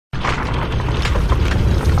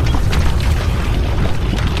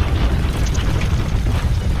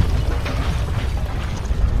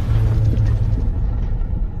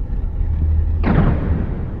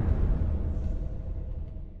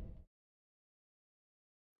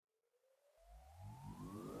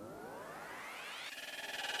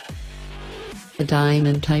The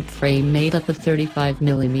diamond-type frame made up of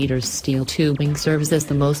 35mm steel tubing serves as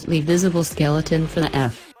the mostly visible skeleton for the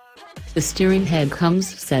F. The steering head comes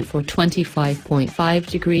set for 25.5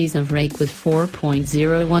 degrees of rake with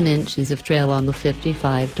 4.01 inches of trail on the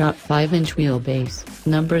 55.5-inch wheelbase,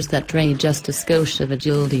 numbers that drain just a skosh of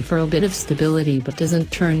agility for a bit of stability but doesn't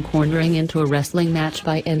turn cornering into a wrestling match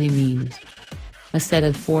by any means. A set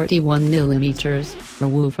of 41mm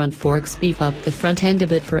or front forks beef up the front end a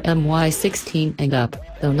bit for MY16 and up,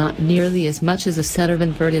 though not nearly as much as a set of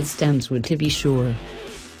inverted stems would, to be sure.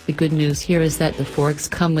 The good news here is that the forks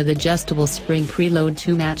come with adjustable spring preload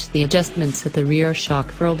to match the adjustments at the rear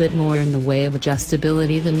shock for a bit more in the way of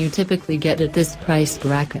adjustability than you typically get at this price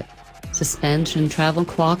bracket. Suspension travel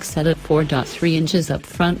clock set at 4.3 inches up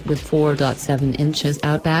front with 4.7 inches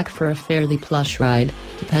out back for a fairly plush ride,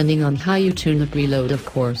 depending on how you tune the preload of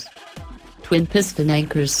course. Twin piston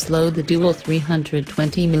anchors slow the dual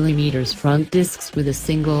 320mm front discs with a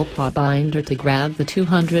single paw binder to grab the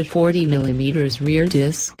 240mm rear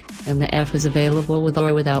disc, and the F is available with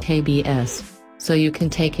or without ABS, so you can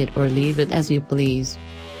take it or leave it as you please.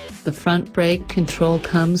 The front brake control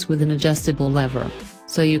comes with an adjustable lever,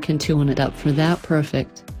 so you can tune it up for that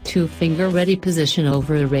perfect, two-finger ready position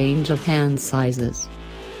over a range of hand sizes.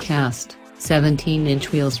 Cast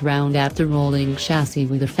 17-inch wheels round out the rolling chassis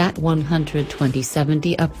with a fat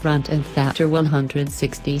 120/70 up front and fatter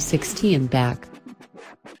 160/60 in back.